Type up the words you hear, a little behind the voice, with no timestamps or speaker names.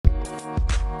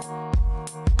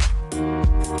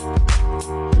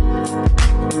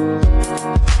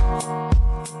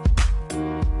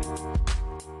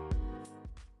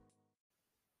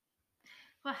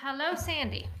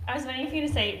Sandy. I was waiting for you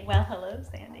to say, well, hello,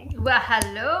 Sandy. Well,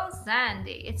 hello,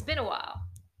 Sandy. It's been a while.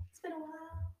 It's been a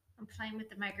while. I'm playing with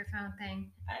the microphone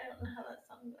thing. I don't know how that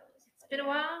song goes. It's been a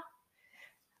while.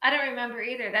 I don't remember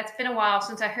either. That's been a while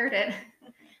since I heard it.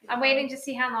 I'm waiting to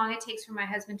see how long it takes for my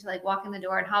husband to like walk in the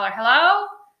door and holler, hello?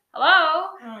 Hello?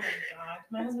 Oh my god.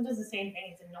 My husband does the same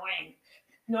thing. It's annoying.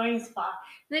 Annoying as fuck.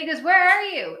 And then he goes, where are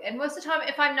you? And most of the time,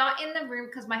 if I'm not in the room,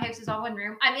 because my house is all one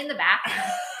room, I'm in the bathroom.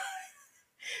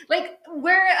 Like,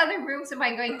 where other rooms am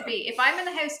I going to be? If I'm in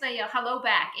the house and I yell hello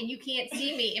back and you can't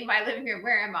see me in my living room,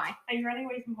 where am I? Are you running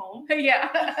away from home? Yeah.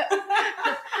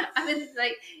 I mean,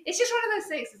 like, it's just one of those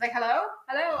things. It's like, hello?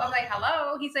 Hello? I'm like,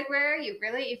 hello? He's like, where are you?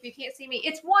 Really? If you can't see me,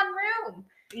 it's one room.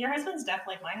 Your husband's deaf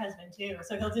like my husband too.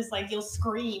 So he'll just like, you'll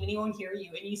scream and he won't hear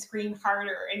you and you scream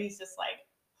harder and he's just like,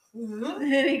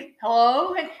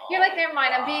 hello? And you're like, never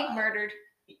mind, I'm being murdered.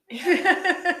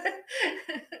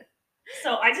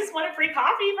 So I just want a free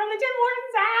coffee from the Tim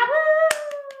Hortons app.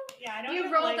 Yeah, I don't.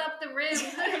 You rolled up the rim.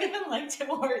 I don't even like Tim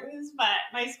Hortons, but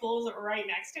my school's right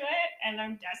next to it, and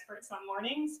I'm desperate some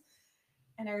mornings,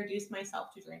 and I reduce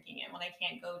myself to drinking it when I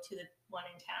can't go to the one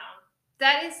in town.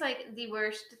 That is like the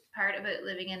worst part about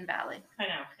living in Valley. I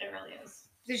know, it really is.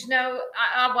 There's no,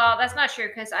 well, that's not true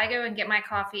because I go and get my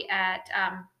coffee at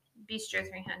Bistro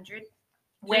 300.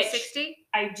 Which 360.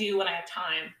 I do when I have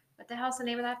time. What the hell's the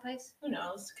name of that place? Who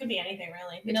knows? Could be anything,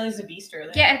 really. You know, there's a bistro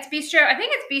there. Yeah, it's Bistro. I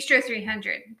think it's Bistro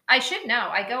 300. I should know.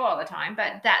 I go all the time,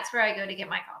 but that's where I go to get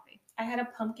my coffee. I had a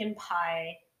pumpkin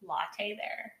pie latte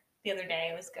there the other day.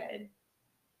 It was good.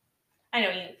 I know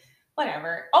you.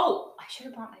 Whatever. Oh, I should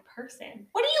have brought my purse in.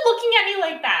 What are you looking at me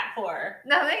like that for?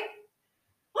 Nothing.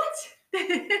 What?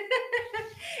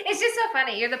 It's just so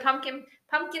funny. You're the pumpkin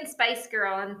spice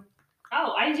girl, and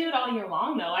oh, I do it all year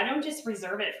long though. I don't just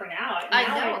reserve it for now. I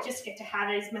know. I just get to have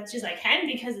it as much as I can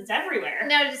because it's everywhere.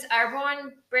 Now, does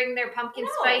Arbonne bring their pumpkin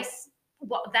spice?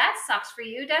 Well, that sucks for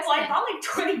you, doesn't it? I bought like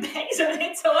 20 bags of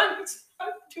it, so I'm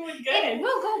doing good. It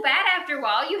will go bad after a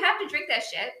while. You have to drink that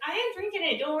shit. I am drinking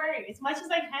it. Don't worry. As much as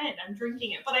I can, I'm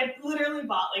drinking it. But I literally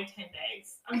bought like 10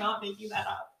 bags. I'm not making that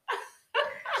up.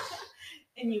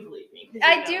 And you believe me.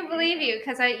 I do believe you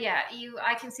because I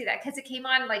can see that because it came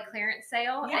on like clearance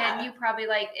sale and you probably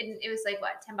like, and it was like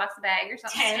what, $10 a bag or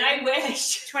something? 10, I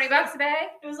wish. $20 a bag?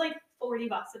 It was like $40 a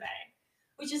bag,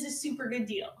 which is a super good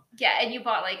deal. Yeah, and you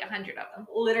bought like 100 of them.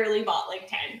 Literally bought like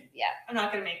 10. Yeah. I'm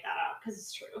not going to make that up because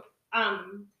it's true.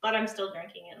 But I'm still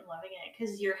drinking it and loving it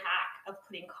because your hack of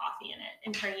putting coffee in it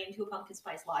and turning it into a pumpkin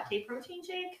spice latte protein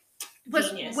shake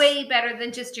was way better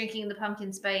than just drinking the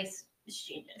pumpkin spice. It's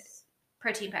genius.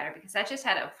 Protein powder because that just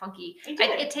had a funky.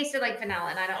 It tasted like vanilla,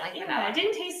 and I don't like vanilla. It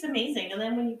didn't taste amazing, and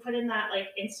then when you put in that like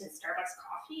instant Starbucks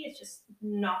coffee, it just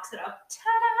knocks it up.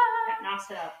 Ta-da! It knocks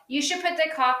it up. You should put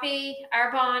the coffee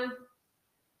Arbonne.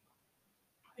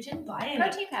 I didn't buy it.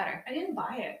 Protein powder. I didn't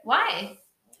buy it. Why?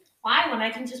 Why when I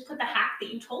can just put the hack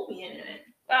that you told me in it?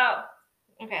 Oh,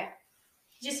 okay.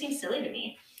 It just seems silly to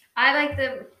me. I like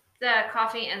the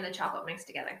coffee and the chocolate mixed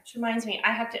together. Which reminds me,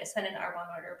 I have to send an Arbonne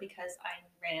order because I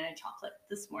ran out of chocolate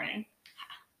this morning.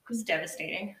 It was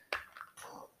devastating.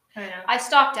 I know. I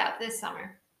stocked up this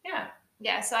summer. Yeah.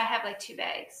 Yeah, so I have like 2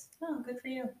 bags. Oh, good for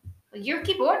you. Well, you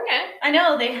keep ordering it. I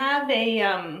know they have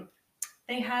a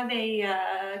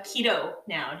keto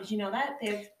now. Did you know that?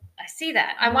 I see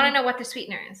that. I want to know what the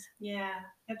sweetener is. Yeah,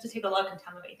 you have to take a look and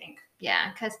tell me what you think.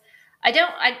 Yeah, because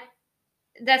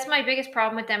that's my biggest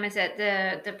problem with them is that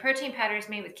the protein powder is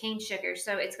made with cane sugar,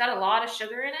 so it's got a lot of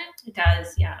sugar in it. It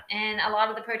does, yeah. And a lot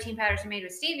of the protein powders are made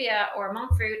with stevia or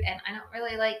monk fruit, and I don't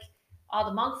really like all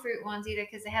the monk fruit ones either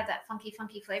because they have that funky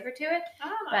flavor to it.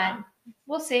 But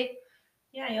we'll see.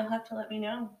 Yeah, you'll have to let me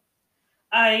know.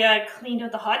 I cleaned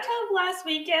out the hot tub last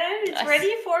weekend. It's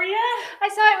ready for you. I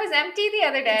saw it was empty the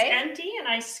other day. It's empty, and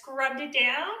I scrubbed it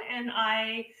down, and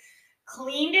I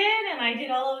cleaned it, and I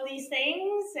did all of these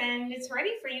things, and it's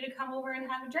ready for you to come over and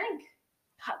have a drink.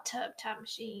 Hot tub time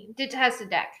machine. It has the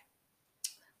deck.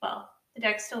 Well, the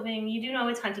deck's still being, you do know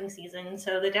it's hunting season,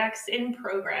 so the deck's in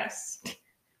progress.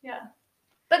 Yeah.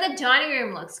 But the dining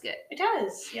room looks good. It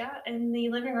does, yeah. And the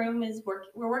living room is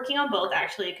we're working on both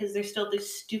actually because there's still these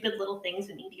stupid little things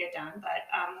that need to get done. But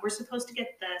we're supposed to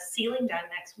get the ceiling done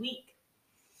next week.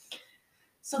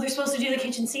 So they're supposed to do the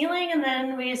kitchen ceiling, and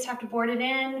then we just have to board it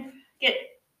in, get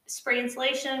spray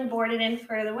insulation, board it in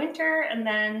for the winter, and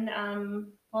then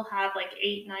we'll have like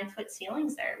 8-9 foot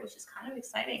ceilings there, which is kind of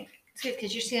exciting. It's good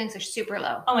because your ceilings are super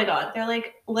low. Oh my god, they're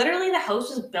like literally the house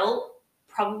was built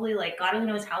probably like God only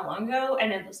knows how long ago,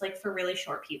 and it was like for really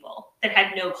short people that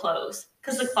had no clothes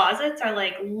because the closets are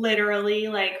like literally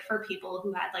like for people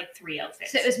who had like 3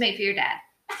 outfits. So it was made for your dad.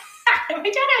 My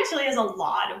dad actually has a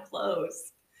lot of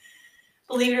clothes.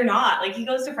 Believe it or not, like he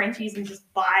goes to Frenchie's and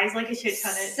just buys like a shit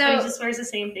ton of it, but he just wears the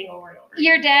same thing over and over.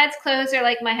 Your dad's clothes are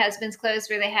like my husband's clothes,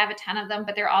 where they have a ton of them,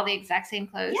 but they're all the exact same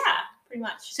clothes. Yeah, pretty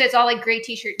much. So it's all like gray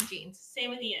t-shirt and jeans. Same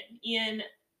with Ian. Ian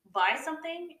buys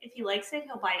something, if he likes it,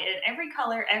 he'll buy it in every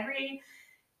color,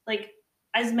 like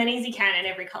as many as he can in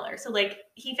every color. So like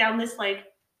he found this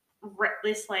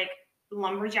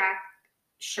lumberjack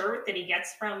shirt that he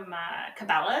gets from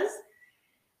Cabela's.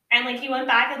 And like he went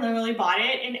back and literally bought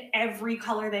it in every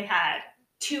color they had.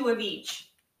 2 of each.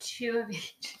 Look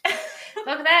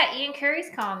at that. Ian Curry's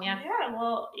calling you. Yeah,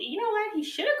 well, you know what? He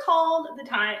should have called the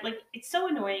time. Like, it's so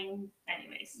annoying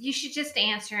anyways. You should just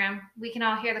answer him. We can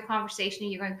all hear the conversation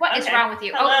and you're going, what is Okay. wrong with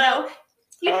you? Hello. Oh,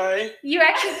 no. Hi. You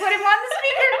actually put him on the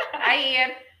speaker. Hi,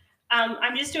 Ian.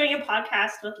 I'm just doing a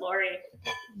podcast with Lori.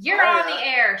 You're on the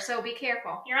air, so be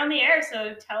careful. You're on the air,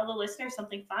 so tell the listeners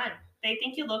something fun. They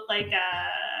think you look like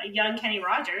young Kenny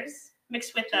Rogers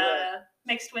mixed with a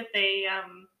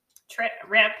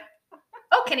Rip.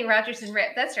 Oh, Kenny Rogers and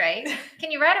Rip. That's right.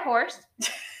 Can you ride a horse?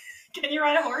 Can you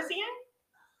ride a horse, Ian?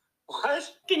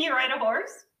 What? Can you ride a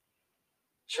horse?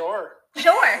 Sure.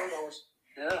 Sure. Who knows?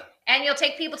 Yeah. And you'll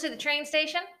take people to the train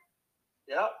station?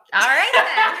 Yeah. All right,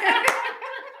 then.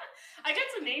 I got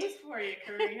some names for you,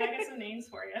 Curry. I got some names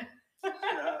for you.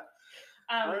 Yeah.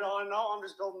 Right on. No, I'm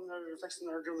just building. Fixing.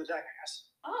 They're doing the deck, I guess.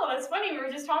 Oh, that's funny. We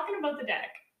were just talking about the deck.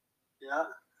 Yeah.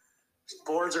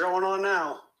 Boards are going on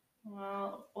now.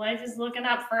 Well, life is looking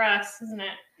up for us, isn't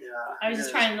it? Yeah. I was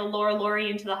just trying to lure Lori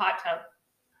into the hot tub.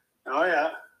 Oh yeah.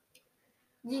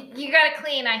 You got to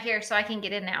clean, I hear, so I can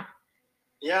get in now.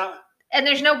 Yeah. And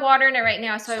there's no water in it right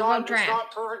now, so It's I won't drown.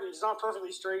 It's not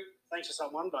perfectly straight, thanks to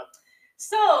someone, but.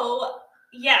 So,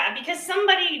 yeah, because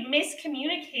somebody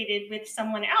miscommunicated with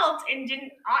someone else and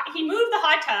didn't. He moved the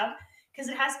hot tub because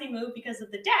it has to be moved because of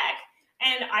the deck.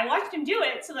 And I watched him do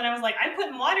it, so then I was like, I'm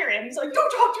putting water in. He's like,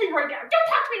 don't talk to me right now. Don't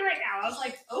talk to me right now. I was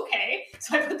like, okay.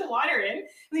 So I put the water in, and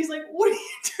he's like, what are you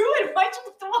doing? Why'd you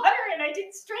put the water in? I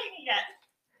didn't straighten it yet.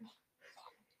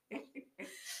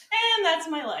 And that's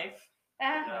my life.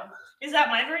 Is that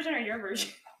my version or your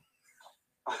version?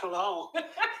 I don't know.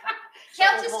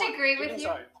 He'll just agree with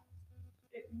you.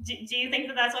 Do you think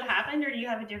that that's what happened, or do you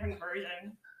have a different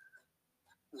version?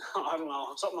 No, I don't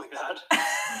know. Something like that.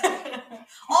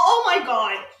 Oh my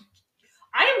god.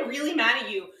 I am really mad at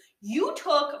you. You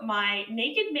took my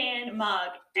Naked Man mug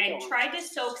and tried to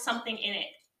soak something in it.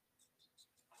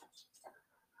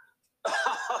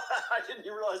 I didn't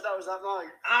even realize that was that mug.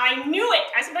 I knew it.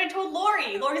 That's what I told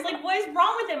Lori. Lori's like, what is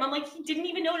wrong with him? I'm like, he didn't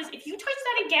even notice. If you touch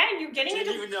that again, you're getting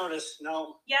Didn't into... even notice.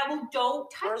 No. Yeah, well, don't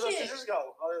Where touch did those it. scissors go?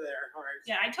 Oh, they're there. All right.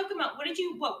 Yeah, I took them out. What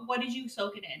did you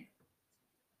soak it in?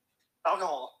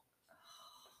 Alcohol.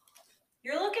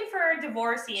 You're looking for a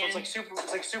divorce, So Ian. it's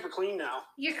like super clean now.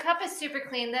 Your cup is super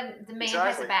clean. The man has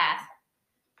Exactly. a bath.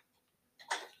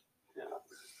 Yeah.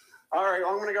 All right,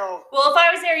 well, I'm gonna go. Well, if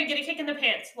I was there, you'd get a kick in the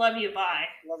pants. Love you. Bye.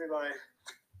 Love you, bye.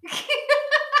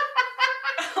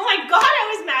 Oh my god,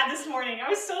 I was mad this morning. I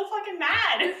was so fucking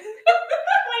mad.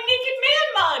 My Naked Man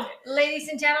mug. Ladies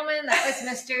and gentlemen, that was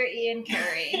Mr. Ian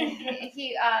Curry.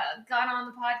 He got on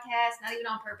the podcast, not even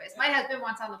on purpose. My husband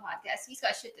wants on the podcast. He's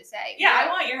got shit to say. Yeah, I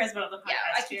want your husband on the podcast.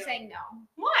 Yeah, I keep too. saying no.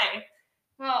 Why?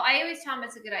 Well, I always tell him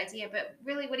it's a good idea, but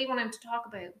really, what do you want him to talk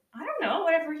about? I don't know.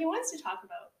 Whatever he wants to talk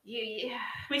about. Yeah.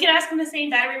 We can ask him the same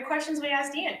battery of questions we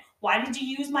asked Ian. Why did you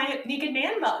use my Naked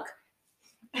Man mug?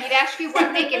 He'd ask you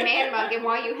what naked man mug and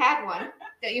why you had one.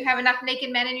 Don't you have enough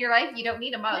naked men in your life? You don't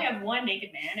need a I mug. only have one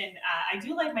Naked Man, and I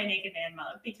do like my Naked Man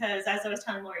mug because, as I was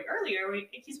telling Lori earlier,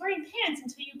 he's wearing pants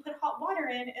until you put hot water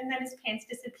in, and then his pants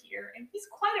disappear, and he's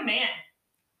quite a man.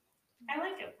 I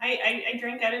like him. I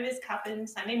drink out of his cup on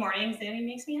Sunday mornings, and he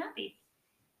makes me happy.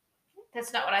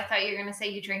 That's not what I thought you were going to say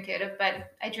you drink out of,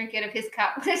 but I drink out of his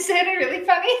cup. That sounded really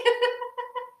funny.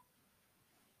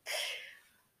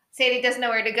 Sadie doesn't know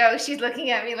where to go. She's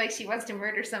looking at me like she wants to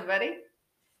murder somebody.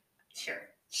 Sure.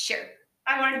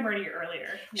 I I wanted to murder you earlier.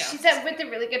 No. She said with the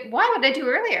really good. Why would I do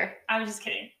earlier? I was just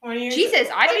kidding. What are you? Jesus,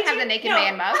 I What didn't did have you- the naked no.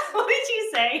 man mug. What did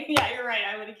you say? Yeah, you're right.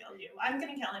 I would have killed you. I'm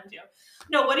gonna kill him too.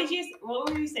 No, what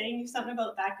were you saying? Something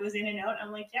about that goes in and out.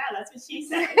 I'm like, yeah, that's what she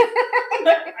said.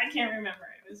 I can't remember.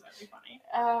 It was really funny.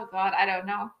 Oh God, I don't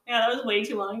know Yeah, that was way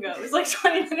too long ago. It was like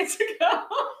 20 minutes ago.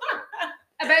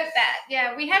 about that.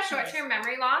 Yeah, we have short-term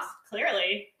memory loss.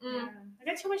 Clearly. Mm. Yeah. I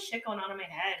got too much shit going on in my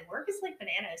head. Work is like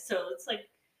bananas, so it's like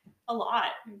a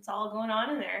lot. It's all going on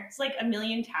in there. It's like a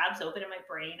million tabs open in my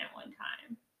brain at one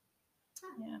time.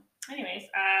 Yeah. Anyways,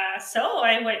 so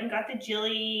I went and got the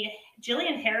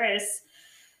Jillian Harris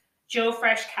Joe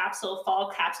Fresh capsule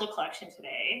fall capsule collection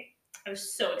today. I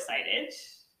was so excited.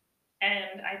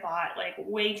 And I bought like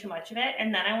way too much of it.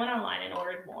 And then I went online and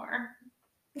ordered more.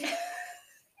 Because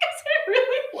I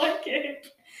really like it.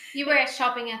 You were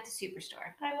shopping at the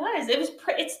superstore. I was. It was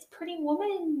it's Pretty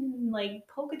Woman, like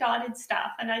polka dotted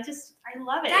stuff. And I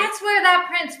love it. That's where that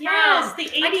print's from. Yes, the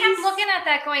 80s. I kept looking at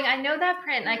that going, I know that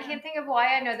print. And I can't think of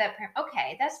why I know that print.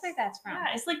 Okay, that's where that's from.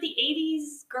 Yeah, it's like the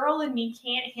 80s girl in me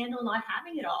can't handle not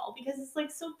having it all because it's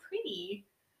like so pretty.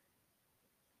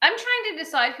 I'm trying to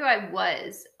decide who I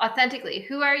was authentically.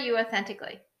 Who are you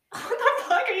authentically? What the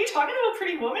fuck? Are you talking about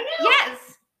Pretty Woman now?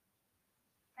 Yes.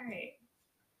 All right.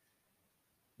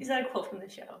 Is that a quote from the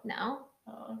show? No.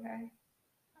 Oh, okay.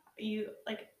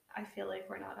 I feel like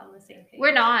we're not on the same page.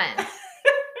 We're not.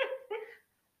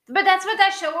 But that's what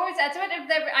that show was. That's what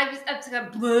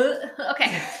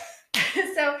okay.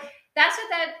 So that's what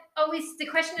that always, the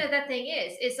question of that thing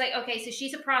is. It's like, okay, so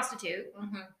she's a prostitute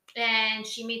and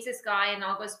she meets this guy and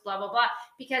all goes blah, blah, blah.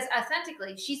 Because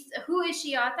authentically, who is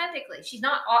she authentically? She's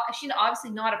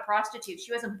obviously not a prostitute.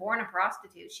 She wasn't born a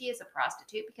prostitute. She is a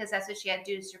prostitute because that's what she had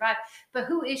to do to survive. But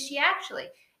who is she actually?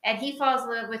 And he falls in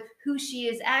love with who she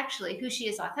is actually, who she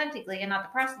is authentically, and not the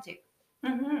prostitute.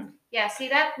 Mm-hmm. Yeah, see,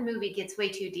 that movie gets way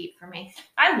too deep for me.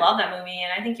 I love that movie,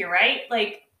 and I think you're right.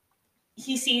 Like,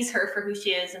 he sees her for who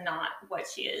she is and not what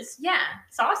she is. Yeah.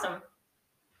 It's awesome.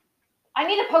 I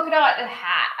need a polka dot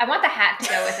hat. I want the hat to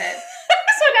go with it.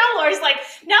 So now Laura's like,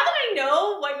 now that I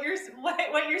know what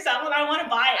you're selling, I want to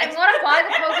buy it. I want to buy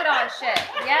the polka dot shit.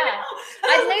 Yeah.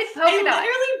 I made polka dots. I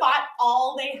literally bought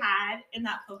all they had in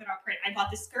that polka dot print. I bought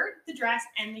the skirt, the dress,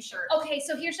 and the shirt. Okay,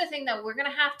 so here's the thing though. We're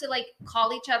going to have to like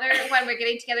call each other when we're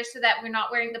getting together so that we're not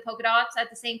wearing the polka dots at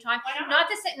the same time. Why not? Not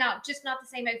the same, no, just not the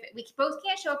same outfit. We both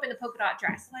can't show up in the polka dot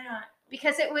dress. Why not?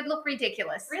 Because it would look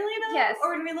ridiculous. Really though? Yes.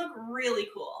 Or would we look really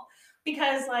cool?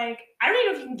 Because, like, I don't even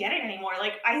know if you can get it anymore.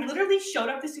 Like, I literally showed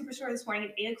up at the Superstore this morning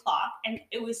at 8 o'clock, and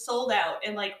it was sold out.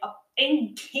 And, like,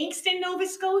 in Kingston, Nova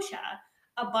Scotia,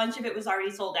 a bunch of it was already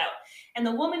sold out. And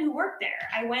the woman who worked there,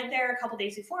 I went there a couple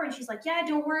days before, and she's like, yeah,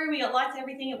 don't worry, we got lots of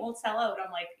everything, it won't sell out.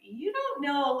 I'm like, you don't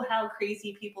know how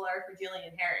crazy people are for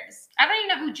Jillian Harris. I don't even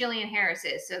know who Jillian Harris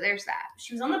is, so there's that.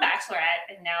 She was on The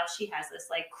Bachelorette, and now she has this,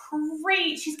 like,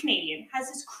 she's Canadian, has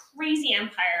this crazy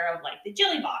empire of, like, the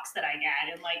Jilly box that I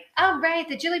get, and, like... Oh, right,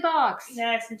 the Jilly box.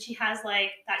 Yes, and she has,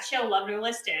 like, that show, Loved or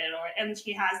Listed, and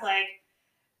she has, like...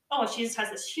 Oh, she just has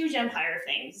this huge empire of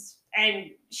things.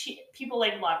 And people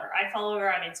like love her. I follow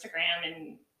her on Instagram,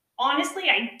 and honestly,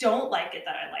 I don't like it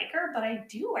that I like her, but I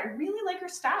do. I really like her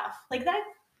stuff. Like that,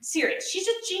 serious. She's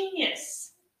a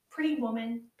genius. Pretty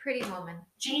Woman. Pretty Woman.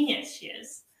 Genius, she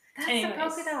is. That's Anyways, the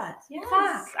polka dots. Yes.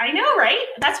 Fuck. I know, right?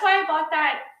 That's why I bought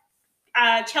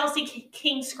that Chelsea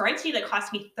King scrunchie that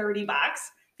cost me $30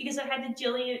 because it had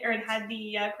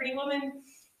the Pretty Woman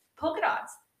polka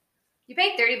dots. You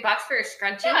paid $30 for a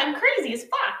scrunchie? Yeah, I'm crazy as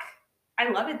fuck. I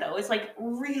love it though. It's like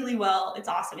really well. It's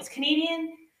awesome. It's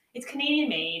Canadian. It's Canadian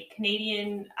made.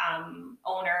 Canadian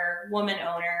woman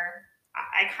owner.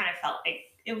 I kind of felt like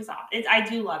it was off. I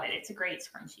do love it. It's a great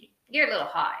scrunchie. You're a little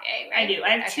high, eh? Right? I do. I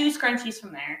have 2 scrunchies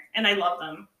from there, and I love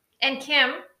them. And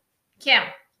Kim,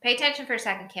 pay attention for a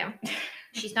second, Kim.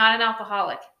 She's not an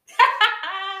alcoholic.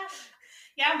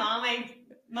 Yeah, Mom.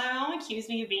 My mom accused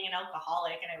me of being an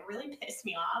alcoholic, and it really pissed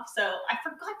me off. So I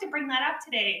forgot to bring that up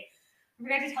today. I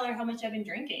forgot to tell her how much I've been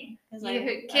drinking.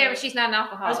 Kim, she's not an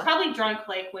alcoholic. I was probably drunk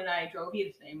like when I drove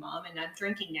you today, Mom, and I'm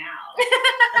drinking now.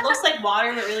 It looks like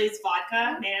water, but really it's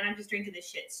vodka. Man, I'm just drinking this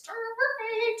shit straight.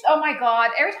 Oh my God.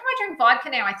 Every time I drink vodka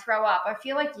now, I throw up. I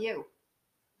feel like you.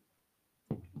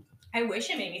 I wish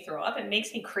it made me throw up. It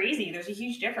makes me crazy. There's a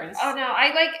huge difference. Oh no,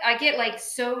 I get like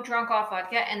so drunk off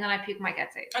vodka and then I puke my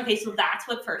guts out. Okay, so that's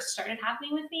what first started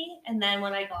happening with me. And then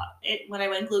when I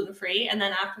went gluten-free, and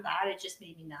then after that, it just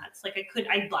made me nuts. Like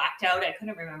I blacked out. I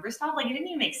couldn't remember stuff. Like it didn't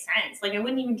even make sense. Like I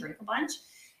wouldn't even drink a bunch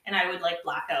and I would like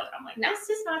black out. I'm like, this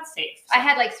is not safe. So, I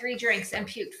had like 3 drinks and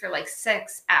puked for like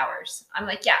 6 hours. I'm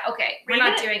like, yeah, okay. We're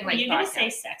not doing like you're vodka. Gonna say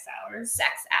sex hours.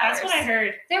 Sex hours. That's what I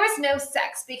heard. There was no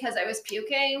sex because I was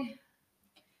puking.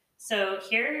 So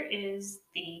here is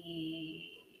the...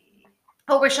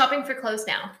 Oh, we're shopping for clothes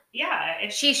now. Yeah.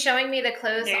 She's showing me the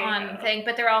clothes on thing,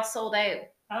 but they're all sold out.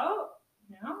 Oh,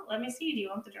 no. Let me see. Do you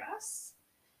want the dress?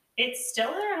 It's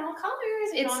still there in all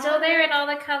colors. It's still there in all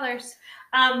the colors.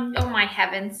 Oh my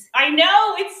heavens. I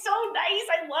know. It's so nice.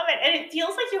 I love it. And it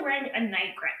feels like you're wearing a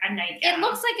nightgown. It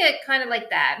looks like it kind of like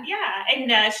that. Yeah.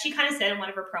 And she kind of said in one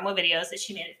of her promo videos that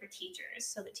she made it for teachers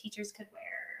so that teachers could wear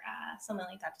something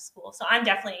like that to school. So I'm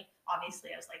definitely, obviously,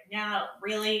 I was like, now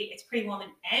really, it's Pretty Woman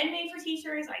and Made for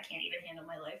Teachers. I can't even handle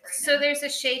my life right now. So there's a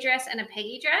Shay dress and a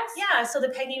Peggy dress? Yeah, so the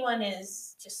Peggy one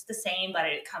is just the same, but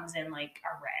it comes in like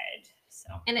a red. So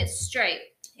And it's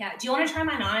striped. yeah, do you want to try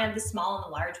mine on? I have the small and the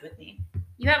large with me.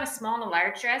 You have a small and a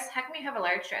large dress? How come you have a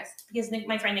large dress? Because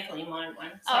my friend Nicolene wanted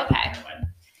one. So Oh, okay. I got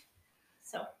one.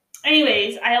 So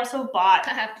anyways, I also bought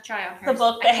I have to try on the hers.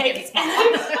 book I can't bag. get it small.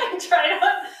 I tried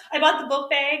on. I bought the book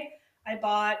bag. I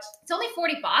bought. It's only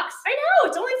 $40. I know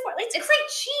it's only for. It's like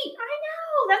cheap. I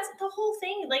know that's the whole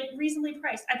thing. Like reasonably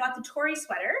priced. I bought the Tory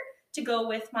sweater to go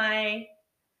with my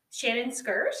Shannon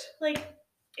skirt. Like,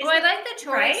 Oh, I like the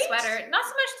Tory right? sweater. Not so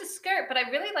much the skirt, but I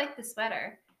really like the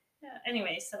sweater. Yeah.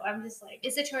 Anyway, so I'm just like,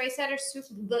 Is the Tory sweater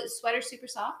super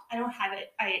soft? I don't have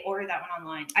it. I ordered that one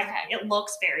online. Okay. It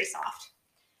looks very soft.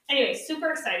 Anyway,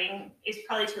 super exciting. It's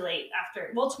probably too late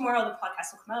after. Well, tomorrow the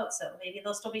podcast will come out, so maybe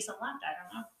there'll still be some left. I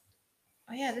don't know.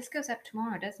 Oh yeah, this goes up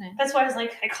tomorrow, doesn't it? That's why I was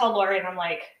like, I called Lori and I'm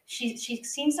like, she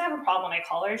seems to have a problem when I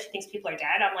call her. She thinks people are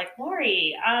dead. I'm like,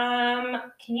 Lori,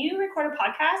 can you record a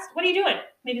podcast? What are you doing?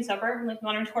 Making supper? I'm like, you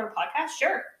want to record a podcast?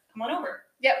 Sure. Come on over.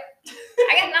 Yep.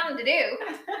 I got nothing to do.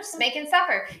 Just making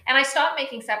supper. And I stopped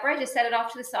making supper. I just set it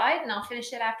off to the side and I'll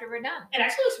finish it after we're done. It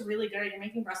actually looks really good. You're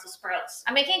making Brussels sprouts.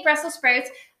 I'm making Brussels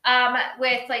sprouts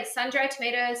with like sun-dried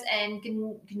tomatoes and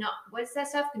what's that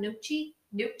stuff? Gnocchi?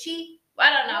 I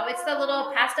don't know. It's the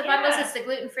little pasta bundles. Yeah. It's the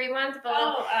gluten-free ones.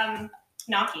 But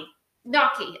Gnocchi.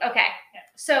 Gnocchi. Okay. Yeah.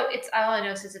 So it's all I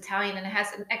know is it's Italian and it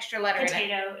has an extra letter in it.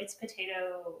 Potato. It's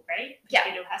potato, right? Yeah.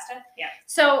 Potato pasta. Yeah.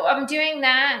 So I'm doing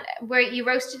that where you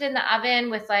roast it in the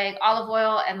oven with like olive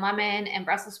oil and lemon and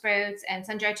Brussels sprouts and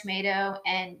sun-dried tomato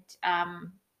and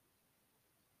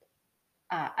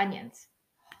onions.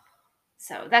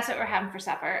 So that's what we're having for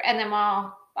supper. And then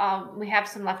we have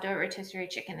some leftover rotisserie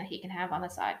chicken that he can have on the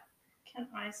side. Can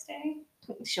I stay?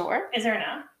 Sure. Is there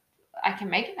enough? I can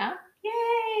make it now.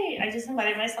 Yay! I just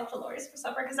invited myself to Lori's for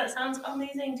supper because that sounds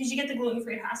amazing. Did you get the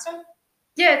gluten-free pasta?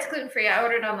 Yeah, it's gluten-free. I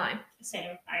ordered online.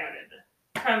 Same. I ordered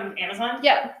it from Amazon.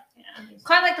 Yeah. Yeah.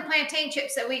 Kind of like the plantain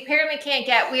chips that we apparently can't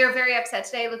get. We are very upset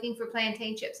today looking for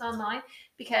plantain chips online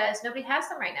because nobody has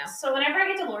them right now. So whenever I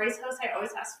get to Lori's house, I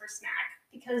always ask for a snack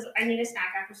because I need a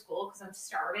snack after school because I'm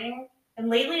starving. And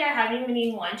lately I haven't even been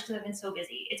eating lunch because I've been so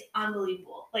busy. It's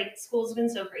unbelievable. Like school's been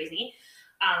so crazy.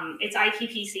 It's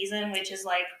IPP season, which is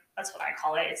like, that's what I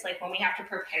call it. It's like when we have to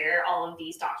prepare all of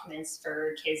these documents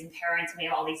for kids and parents and we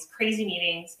have all these crazy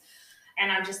meetings and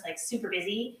I'm just like super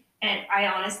busy. And I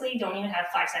honestly don't even have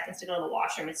 5 seconds to go to the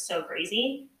washroom. It's so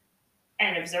crazy.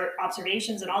 And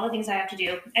observations and all the things I have to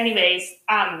do. Anyways,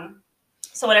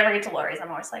 so whenever I get to Lori's,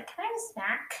 I'm always like, can I have a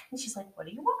snack? And she's like, what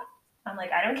do you want? I'm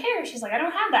like, I don't care. She's like, I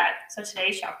don't have that. So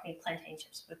today she offered me plantain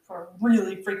chips, which were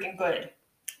really freaking good.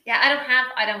 Yeah, I don't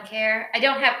care. I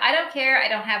don't care. I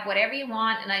don't have whatever you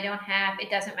want and I don't have,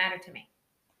 it doesn't matter to me.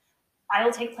 I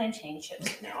will take plantain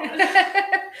chips now.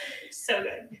 So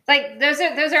good. Like those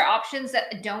are options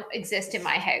that don't exist in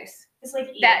my house. It's like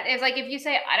That is like if you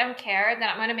say I don't care, then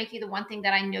I'm gonna make you the one thing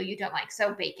that I know you don't like.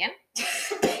 So bacon.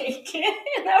 bacon.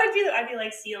 I'd be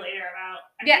like, see you later. I'm out.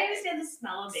 I can't understand the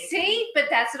smell of bacon. See, but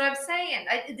that's what I'm saying.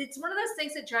 It's one of those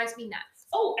things that drives me nuts.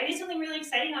 Oh, I did something really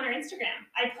exciting on our Instagram.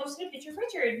 I posted a picture of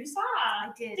Richard. You saw.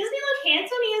 I did. Doesn't he look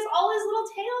handsome? He has all his little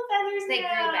tail feathers They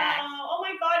now. grew back. Oh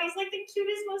my god, he's like the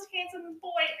cutest, most handsome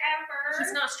boy ever.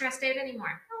 He's not stressed out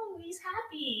anymore. Oh, he's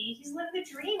happy. He's living the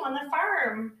dream on the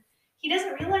farm. He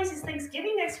doesn't realize it's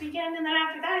Thanksgiving next weekend, and then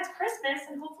after that it's Christmas,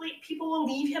 and hopefully people will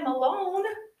leave him alone.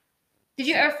 Did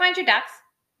you ever find your ducks?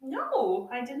 No,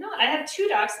 I did not. I have 2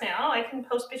 ducks now. I can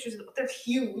post pictures of them. They're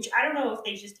huge. I don't know if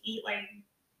they just eat like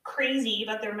crazy,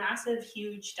 but they're massive,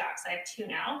 huge ducks. I have 2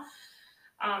 now.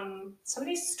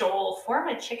 Somebody stole 4 of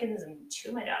my chickens and 2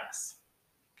 of my ducks.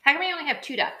 How come you only have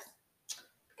 2 ducks?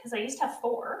 Because I used to have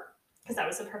 4. Because that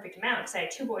was the perfect amount. Because I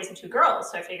had 2 boys and 2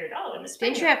 girls. So I figured, in the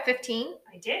spring. Didn't you have 15?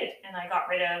 I did. And I got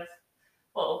rid of,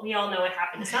 well, we all know what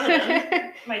happened to some of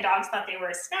them. My dogs thought they were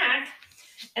a snack.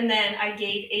 And then I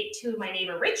gave 8 to my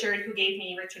neighbor Richard, who gave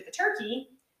me Richard the turkey.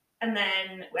 And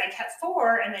then I kept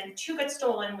 4, and then 2 got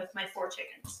stolen with my 4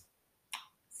 chickens.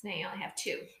 So now you only have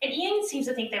 2. And Ian seems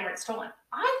to think they weren't stolen.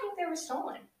 I think they were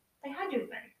stolen. They had to have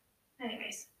been.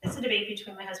 Anyways, it's a debate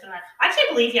between my husband and I. I can't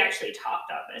believe he actually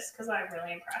talked on this because I'm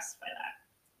really impressed by that.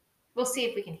 We'll see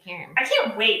if we can hear him. I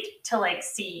can't wait to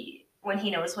see when he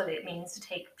knows what it means to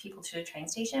take people to a train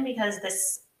station because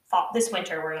this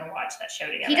winter we're going to watch that show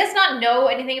together. He does not know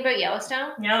anything about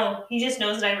Yellowstone? No, he just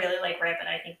knows that I really like Rip and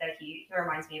I think that he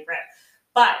reminds me of Rip.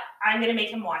 But I'm going to make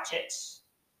him watch it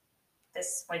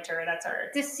this winter. That's our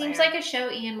This seems plan. like a show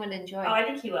Ian would enjoy. Oh, I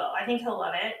think he will. I think he'll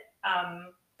love it.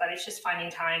 but it's just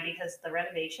finding time because the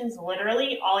renovations,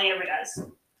 literally all he ever does.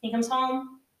 He comes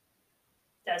home,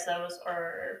 does those,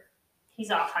 or he's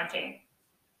off hunting.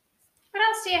 What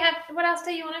else do you have? What else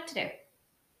do you want him to do?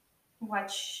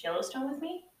 Watch Yellowstone with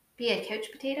me? Be a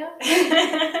couch potato?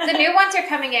 The new ones are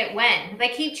coming out when? They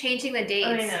keep changing the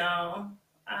dates. I know.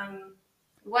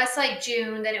 It was like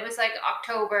June, then it was like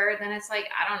October, then it's like,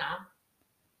 I don't know.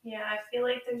 Yeah, I feel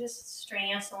like they're just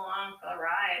stringing us along for the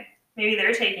ride. Maybe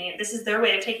they're taking it. This is their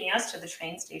way of taking us to the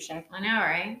train station. I know,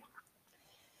 right?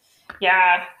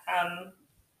 Yeah.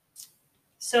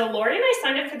 So Lori and I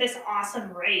signed up for this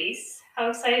awesome race. How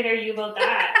excited are you about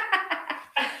that?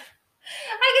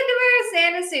 I get to wear a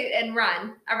Santa suit and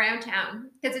run around town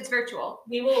because it's virtual.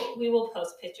 We will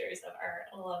post pictures of our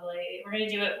lovely. We're gonna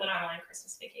do it when I'm on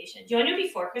Christmas vacation. Do you want to do it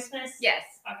before Christmas? Yes.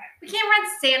 Okay. We can't run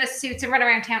Santa suits and run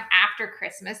around town after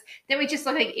Christmas. Then we just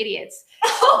look like idiots.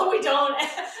 Oh, we don't.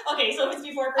 Okay, so if it's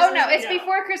before Christmas. Oh no, it's we don't.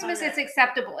 before Christmas. Okay. It's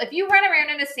acceptable. If you run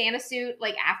around in a Santa suit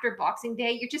like after Boxing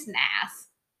Day, you're just an ass.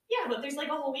 Yeah, but there's like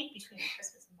a whole week between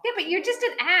Christmas and Yeah, but you're just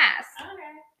an ass.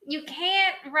 Okay. You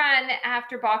can't run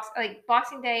after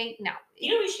Boxing Day. No. You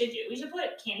know what we should do? We should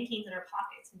put candy canes in our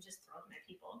pockets and just throw them at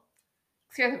people.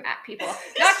 Throw them at people.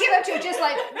 Not give them to just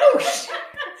like whoosh.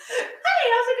 Hey,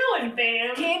 how's it going,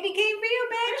 bam? Candy cane for you,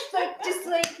 bitch. Like just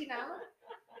like, you know.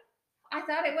 I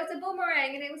thought it was a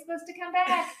boomerang and it was supposed to come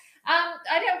back.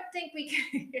 I don't think we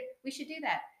should do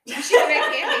that. We should give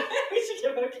out candy. We should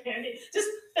give out candy. Just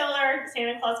fill our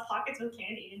Santa Claus pockets with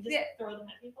candy and just throw them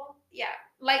at people. Yeah.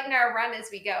 Lighten our run as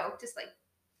we go. Just like,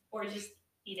 or just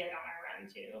eat it on our run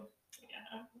too.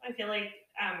 Yeah. I feel like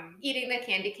eating the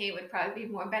candy cane would probably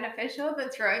be more beneficial than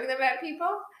throwing them at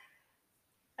people.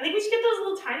 I think we should get those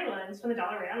little tiny ones from the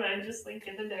Dollarama and just like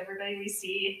give them to everybody we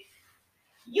see.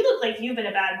 You look like you've been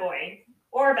a bad boy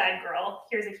or a bad girl.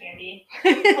 Here's a candy.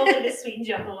 Hopefully this sweetens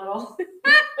you up a little.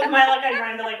 With my luck, I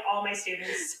run to like all my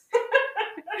students.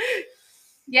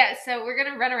 Yeah, so we're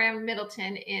gonna run around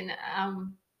Middleton in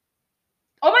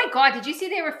oh my god, did you see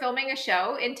they were filming a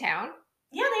show in town?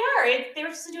 Yeah, they are. They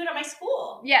were supposed to do it at my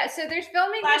school. Yeah, so they're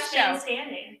filming Last this show. Man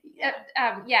Standing.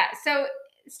 Yeah, so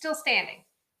still standing.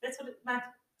 That's what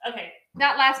okay.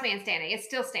 Not Last Man Standing. It's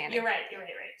still standing. You're right.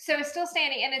 So it's still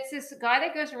standing, and it's this guy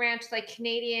that goes around to like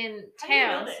Canadian How do you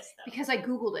know towns this, though? because I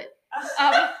googled it.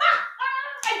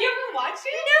 Have you ever watched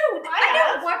it? No,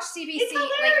 I don't watch CBC It's like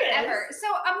hilarious. ever. So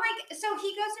I'm like, so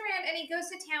he goes around and he goes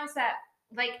to towns that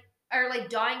like are like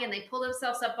dying and they pull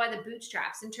themselves up by the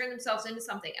bootstraps and turn themselves into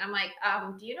something. And I'm like,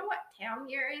 do you know what town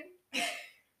you're in?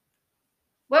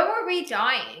 When were we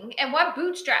dying? And what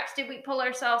bootstraps did we pull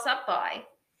ourselves up by?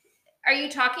 Are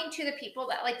you talking to the people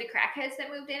that like the crackheads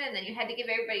that moved in and then you had to give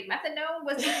everybody methadone?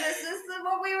 Was this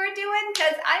what we were doing?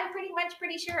 Because I'm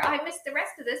pretty sure I missed the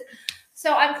rest of this.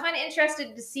 So I'm kind of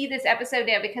interested to see this episode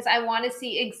now because I want to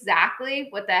see exactly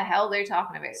what the hell they're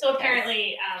talking about. So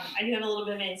apparently, I do have a little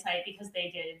bit of insight because they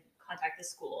did contact the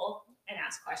school and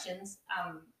ask questions.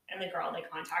 And the girl they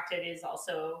contacted is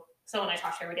also someone I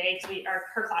talk to every day because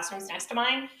her classroom's next to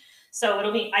mine. So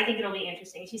I think it'll be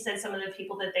interesting. She said some of the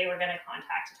people that they were going to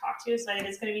contact to talk to. So I think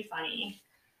it's going to be funny.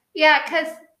 Yeah,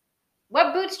 because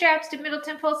what bootstraps did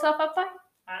Middleton pull itself up by?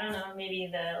 I don't know.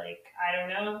 Maybe I don't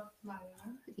know.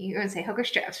 You were going to say hooker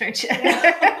straps, weren't you?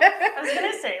 I was going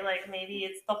to say, maybe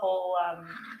it's the whole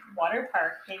water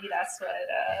park. Maybe that's what...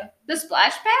 The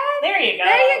splash pad? There you go.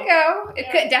 There you go.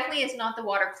 Yeah. It definitely is not the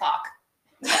water clock.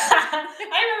 I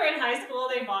remember in high school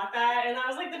they bought that, and that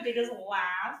was like the biggest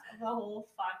laugh of the whole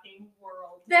fucking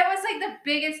world. That was like the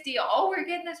biggest deal. Oh, we're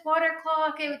getting this water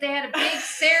clock. And they had a big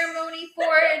ceremony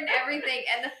for it and everything.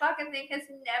 And the fucking thing has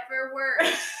never worked.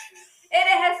 And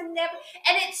it has never,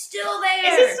 and it's still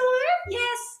there. Is it still there?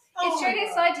 Yes. Oh it's my right God.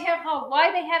 inside town hall.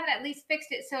 Why they haven't at least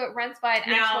fixed it so it runs by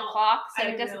an actual clock so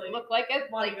it doesn't look like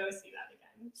it. Want to go see that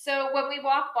again. So when we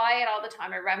walk by it all the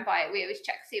time or run by it, we always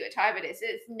check to see what time it is.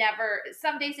 It's never,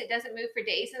 some days it doesn't move for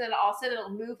days and then all of a sudden it'll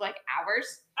move like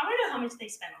hours. I want to know how much they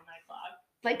spent on that clock.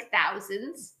 Like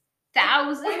thousands.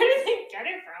 Where did they get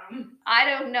it from? I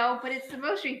don't know, but it's the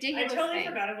most I ridiculous totally thing.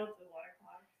 forgot about the water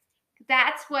clock.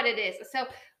 That's what it is. So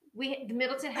the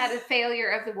Middleton had a failure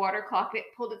of the water clock. It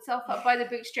pulled itself up by the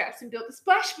bootstraps and built a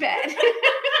splash pad.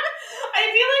 I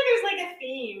feel like there's like a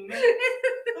theme.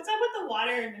 What's up with the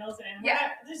water in Middleton?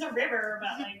 Yeah. There's a river, but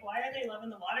why are they loving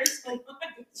the water so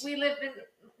much? We lived in,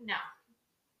 no,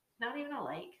 not even a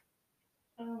lake.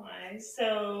 Oh my.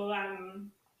 So,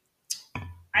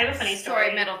 I have a funny story.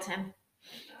 Sorry, Middleton.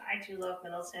 I do love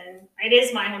Middleton. It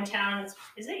is my hometown.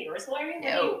 Is it yours, Larry?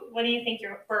 No. What do you think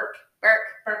you're Burke?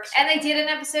 Burke. And they did an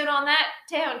episode on that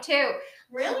town too.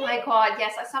 Really? Oh my God,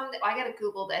 yes. I got to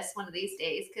Google this one of these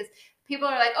days because people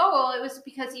are like, oh, well, it was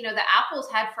because, the apples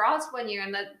had frost one year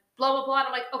and the blah, blah, blah. And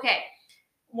I'm like, okay,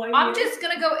 I'm just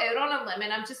going to go out on a limb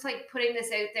and I'm just like putting this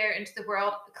out there into the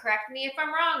world. Correct me if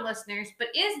I'm wrong, listeners, but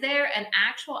is there an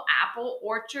actual apple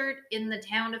orchard in the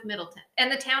town of Middleton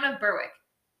and the town of Berwick?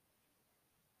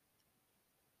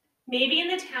 Maybe in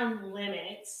the town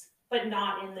limits, but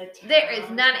not in the town. There is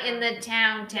none in the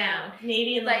town. No,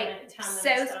 maybe in the like town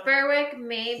South limits, Berwick,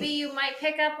 maybe you might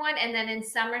pick up one, and then in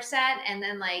Somerset, and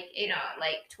then like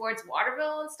towards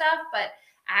Waterville and stuff. But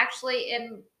actually,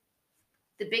 in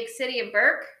the big city of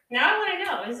Burke, now I want to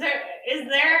know: is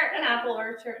there an apple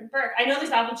orchard in Burke? I know there's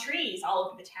apple trees all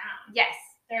over the town. yes.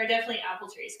 There are definitely apple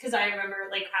trees because I remember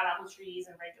have apple trees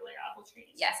and regular apple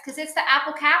trees. Yes, because it's the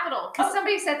apple capital. Because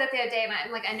somebody said that the other day, and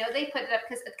I'm like, I know they put it up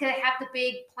because they have the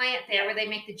big plant there where they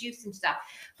make the juice and stuff.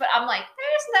 But I'm like,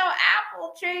 there's no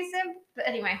apple trees. But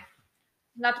anyway,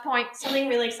 not the point. Something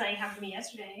really exciting happened to me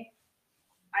yesterday.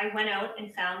 I went out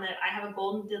and found that I have a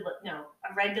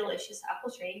red delicious apple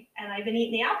tree, and I've been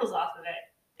eating the apples off of it.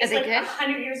 It's Is it like good?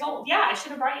 100 years old. Yeah, I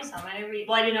should have brought you some. I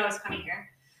didn't know I was coming here.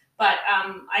 But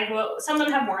some of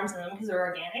them have worms in them because they're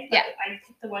organic. But I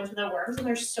picked the ones without worms, and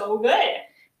they're so good.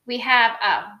 We have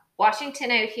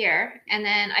Washington out here, and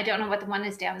then I don't know what the one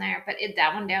is down there, but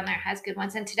that one down there has good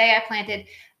ones. And today I planted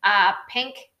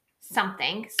pink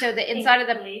something. So the inside of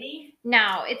the lady.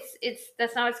 No,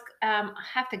 that's not. I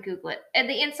have to Google it. And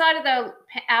the inside of the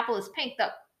apple is pink.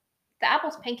 The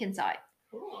apple's pink inside.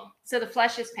 Cool. So the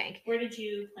flesh is pink. Where did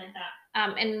you plant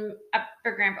that? In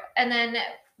Upper Granville, and then.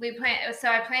 So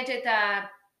I planted the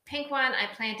pink one, I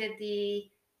planted the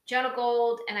Jonah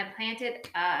Gold, and I planted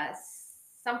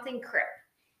something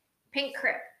pink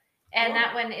crip. And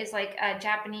that one is like a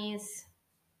Japanese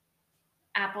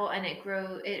apple, and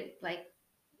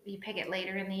you pick it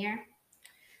later in the year.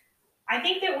 I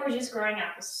think that we're just growing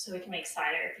apples so we can make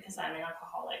cider because I'm an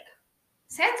alcoholic.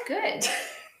 Sounds good.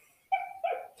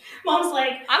 Mom's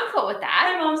like, I'm cool with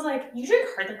that. My mom's like, you drink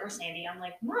hard liquor, Sandy. I'm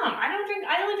like, Mom, I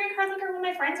only drink hard liquor when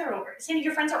my friends are over. Sandy,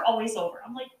 your friends are always over.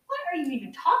 I'm like, what are you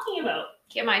even talking about?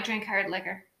 Kim, I drink hard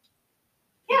liquor.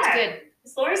 Yeah. It's good.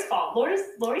 It's Lori's fault.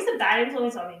 Lori's a bad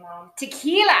influence on me, Mom.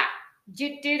 Tequila.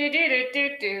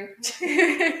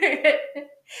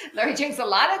 Lori drinks a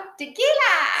lot of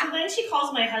tequila. So then she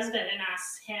calls my husband and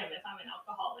asks him if I'm an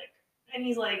alcoholic. And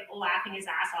he's like laughing his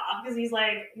ass off because he's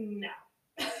like, no.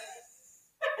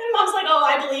 And Mom's like, oh,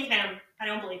 I believe him. I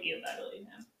don't believe you, but I believe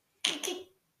him.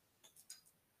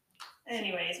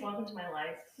 Anyways, welcome to my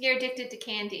life. You're addicted to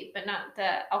candy, but not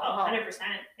the alcohol. Oh, 100%.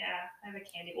 Yeah, I have a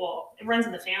candy. Well, it runs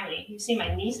in the family. You've seen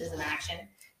my nieces in action.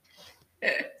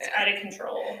 It's out of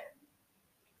control.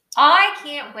 I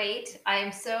can't wait.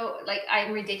 I'm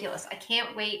ridiculous. I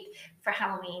can't wait for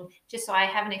Halloween just so I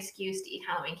have an excuse to eat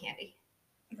Halloween candy.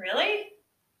 Really?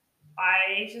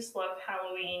 I just love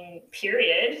Halloween,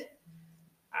 period.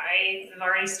 I've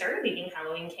already started eating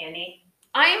Halloween candy.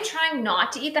 I am trying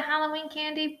not to eat the Halloween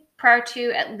candy prior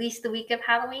to at least the week of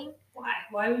Halloween. Why?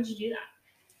 Why would you do that?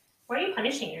 Why are you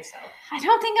punishing yourself? I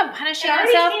don't think I'm punishing it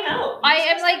already myself. Came out. I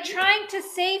am trying to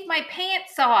save my pant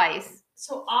size.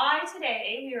 So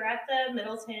today we were at the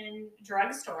Middleton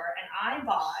drugstore and I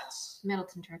bought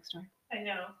Middleton drugstore. I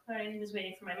know. I was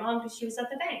waiting for my mom because she was at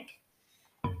the bank.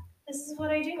 This is what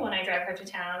I do when I drive her to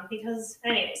town because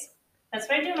anyways, that's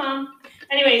what I do, Mom.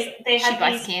 Anyways, they had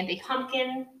these candy.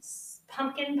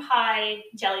 pumpkin pie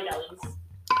jelly bellies.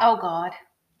 Oh God. Do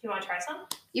you want to try some?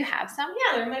 You have some?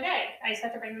 Yeah, they're in my bag. I just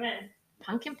have to bring them in.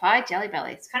 Pumpkin pie jelly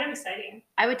bellies. It's kind of exciting.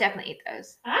 I would definitely eat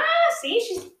those. See,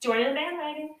 she's joining the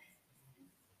bandwagon.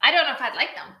 I don't know if I'd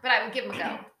like them, but I would give them a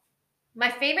go. My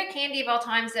favorite candy of all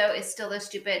times, though, is still those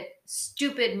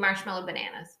stupid marshmallow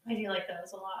bananas. I do like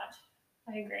those a lot.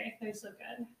 I agree. They're so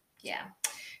good. Yeah.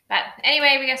 But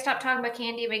anyway, we got to stop talking about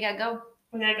candy. We got to go.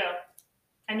 We got to go.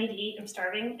 I need to eat. I'm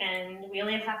starving. And we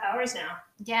only have half hours now.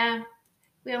 Yeah.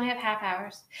 We only have half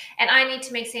hours. And I need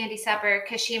to make Sandy supper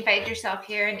because she invited herself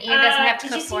here and Ian doesn't have to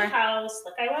cook for her. Did you see how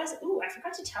slick I was? Ooh, I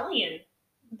forgot to tell Ian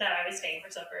that I was staying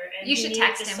for supper. And you should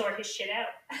text him. Sort his shit out.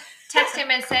 Text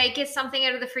him and say, get something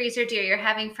out of the freezer, dear. You're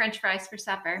having French fries for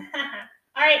supper.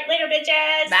 All right. Later,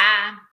 bitches. Bye.